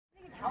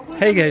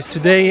Hey guys,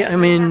 today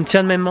I'm in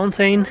Tianmen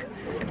mountain,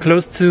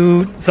 close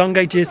to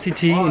Zhangjiajie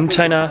city in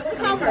China.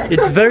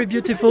 It's very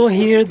beautiful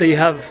here. They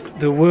have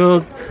the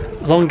world's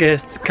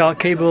longest car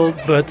cable,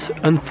 but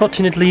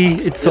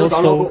unfortunately it's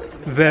also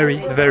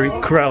very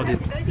crowded.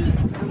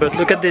 But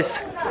look at this.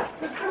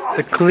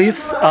 The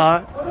cliffs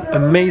are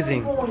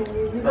amazing.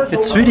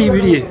 It's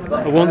really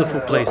a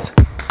wonderful place.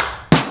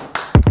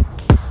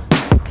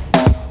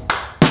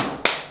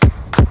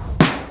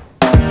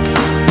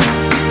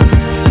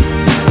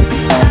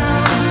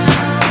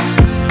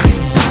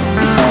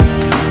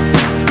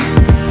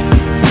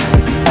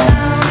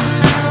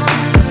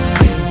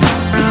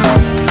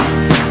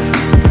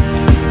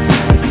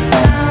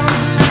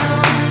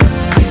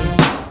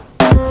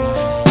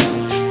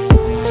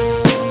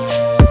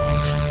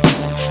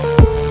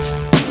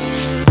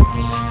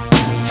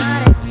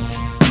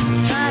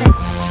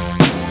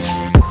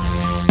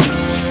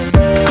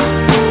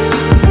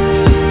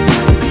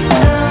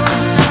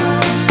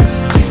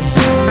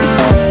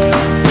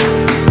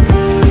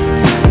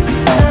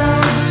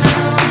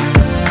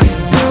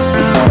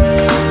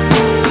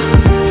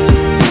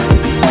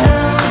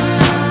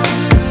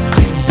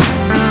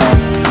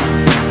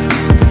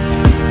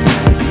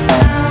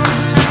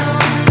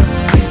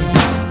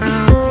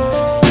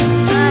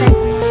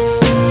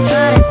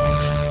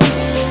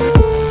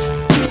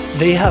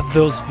 They have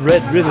those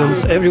red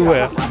ribbons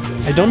everywhere.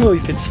 I don't know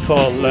if it's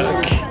for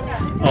luck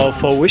or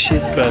for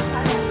wishes, but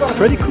it's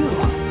pretty cool.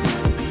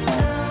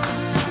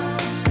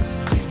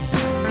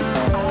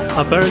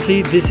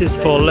 Apparently this is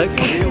for luck.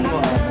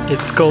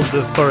 It's called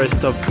the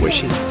Forest of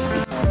Wishes.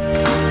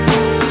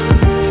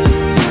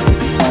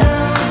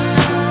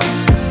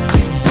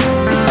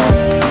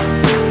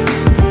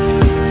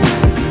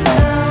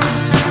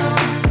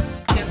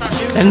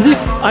 And if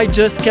I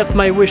just kept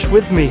my wish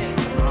with me,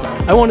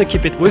 I want to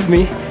keep it with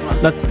me,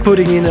 not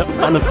putting it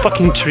on a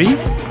fucking tree.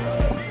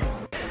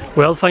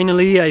 Well,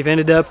 finally I've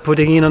ended up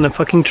putting it on a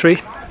fucking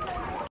tree.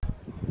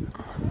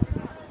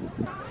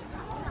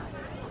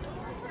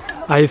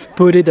 I've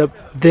put it up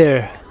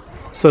there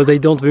so they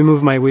don't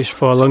remove my wish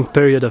for a long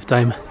period of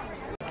time.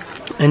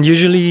 And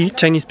usually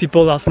Chinese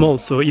people are small,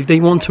 so if they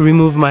want to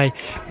remove my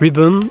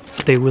ribbon,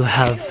 they will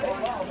have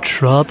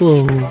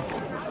trouble.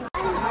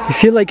 I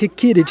feel like a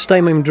kid each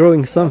time I'm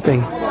drawing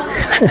something.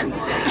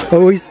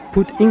 Always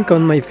put ink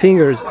on my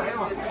fingers.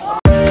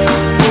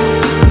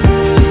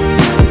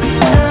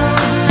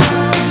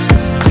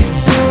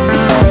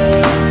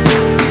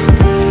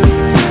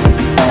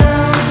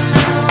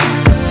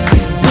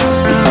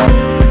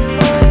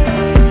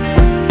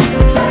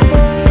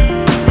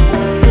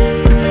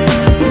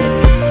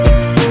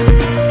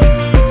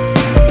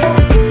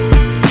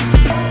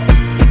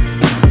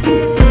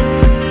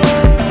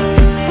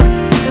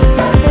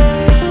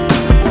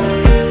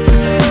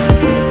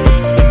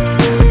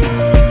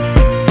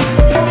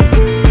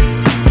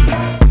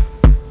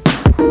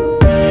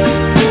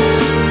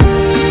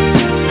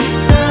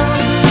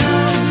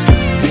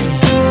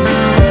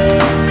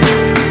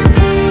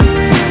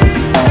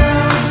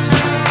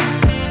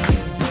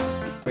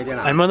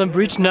 I'm on a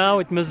bridge now.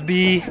 It must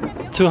be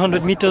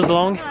 200 meters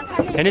long,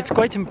 and it's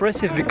quite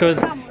impressive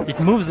because it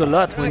moves a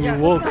lot when you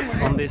walk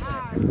on this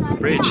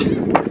bridge.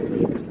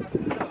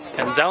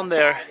 And down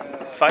there,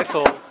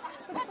 5-fold.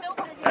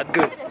 That's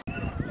good.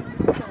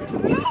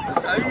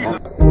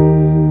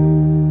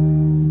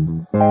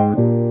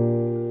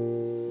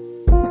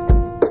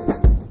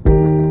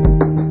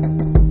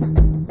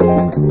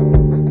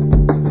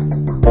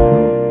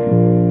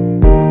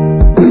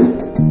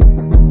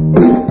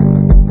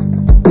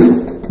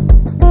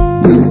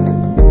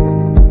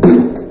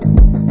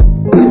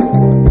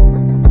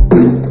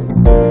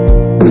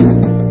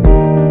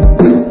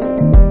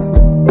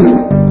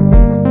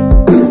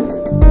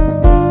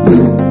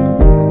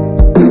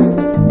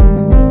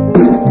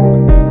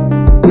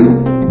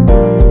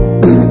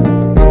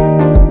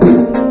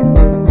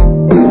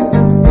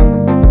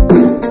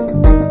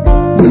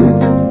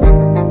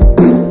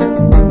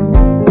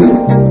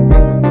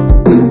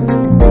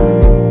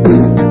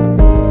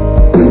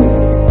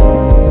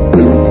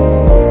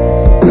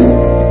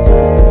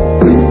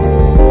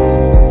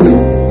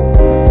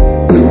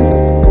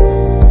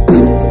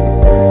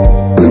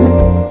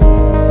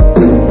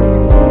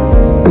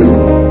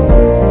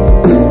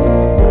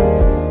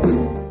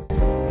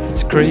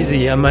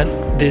 Crazy, I'm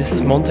at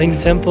this mountain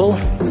temple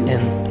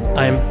and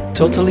I'm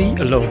totally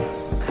alone.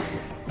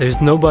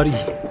 There's nobody,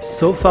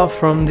 so far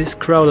from this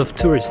crowd of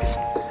tourists.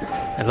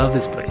 I love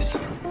this place.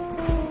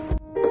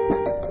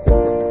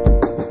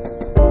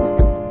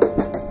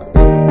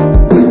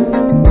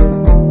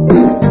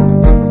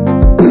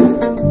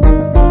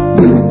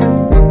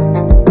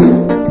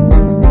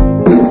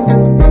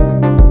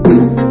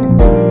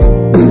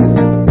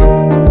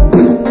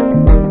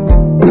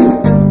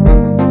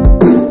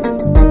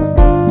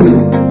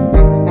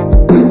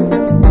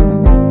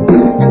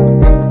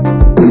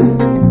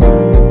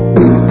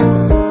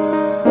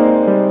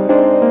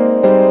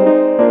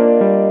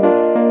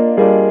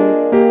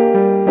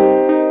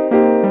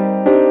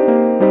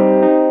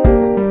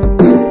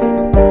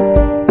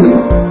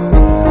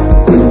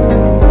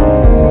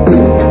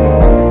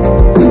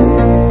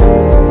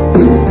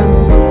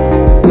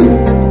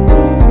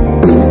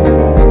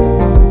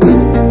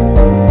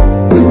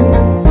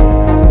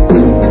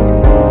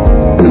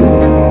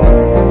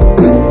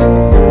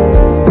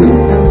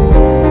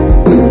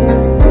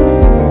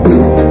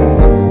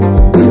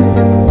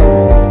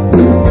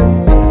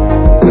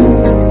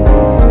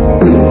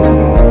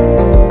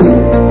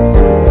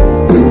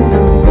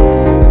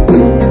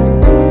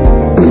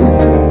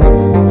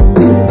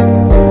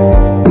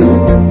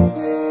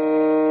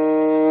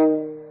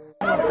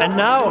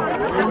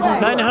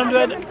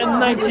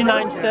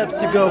 199 steps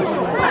to go.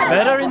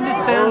 Better in this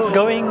sense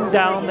going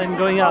down than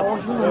going up.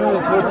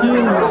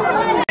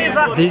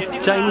 These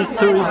Chinese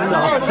tourists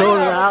are so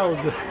loud.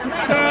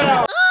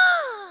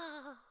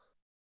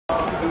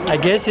 I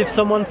guess if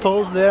someone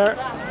falls there,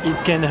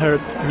 it can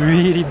hurt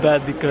really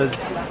bad because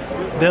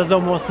there's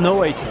almost no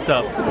way to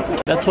stop.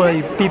 That's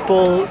why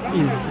people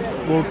is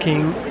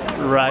walking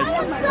right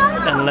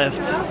and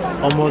left,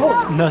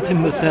 almost not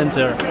in the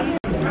center.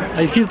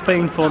 I feel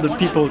pain for the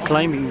people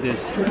climbing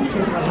this.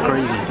 It's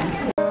crazy.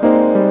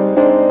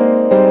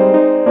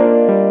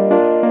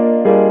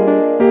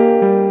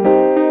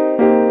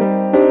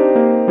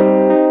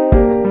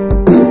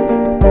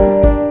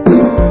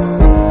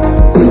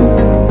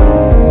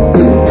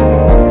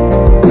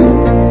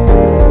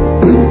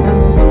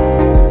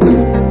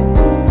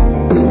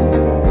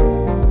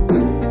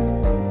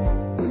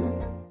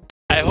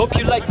 I hope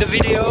you liked the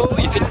video.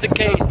 If it's the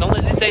case, don't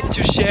hesitate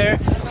to share,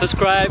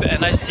 subscribe,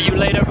 and I see you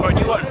later for a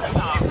new one.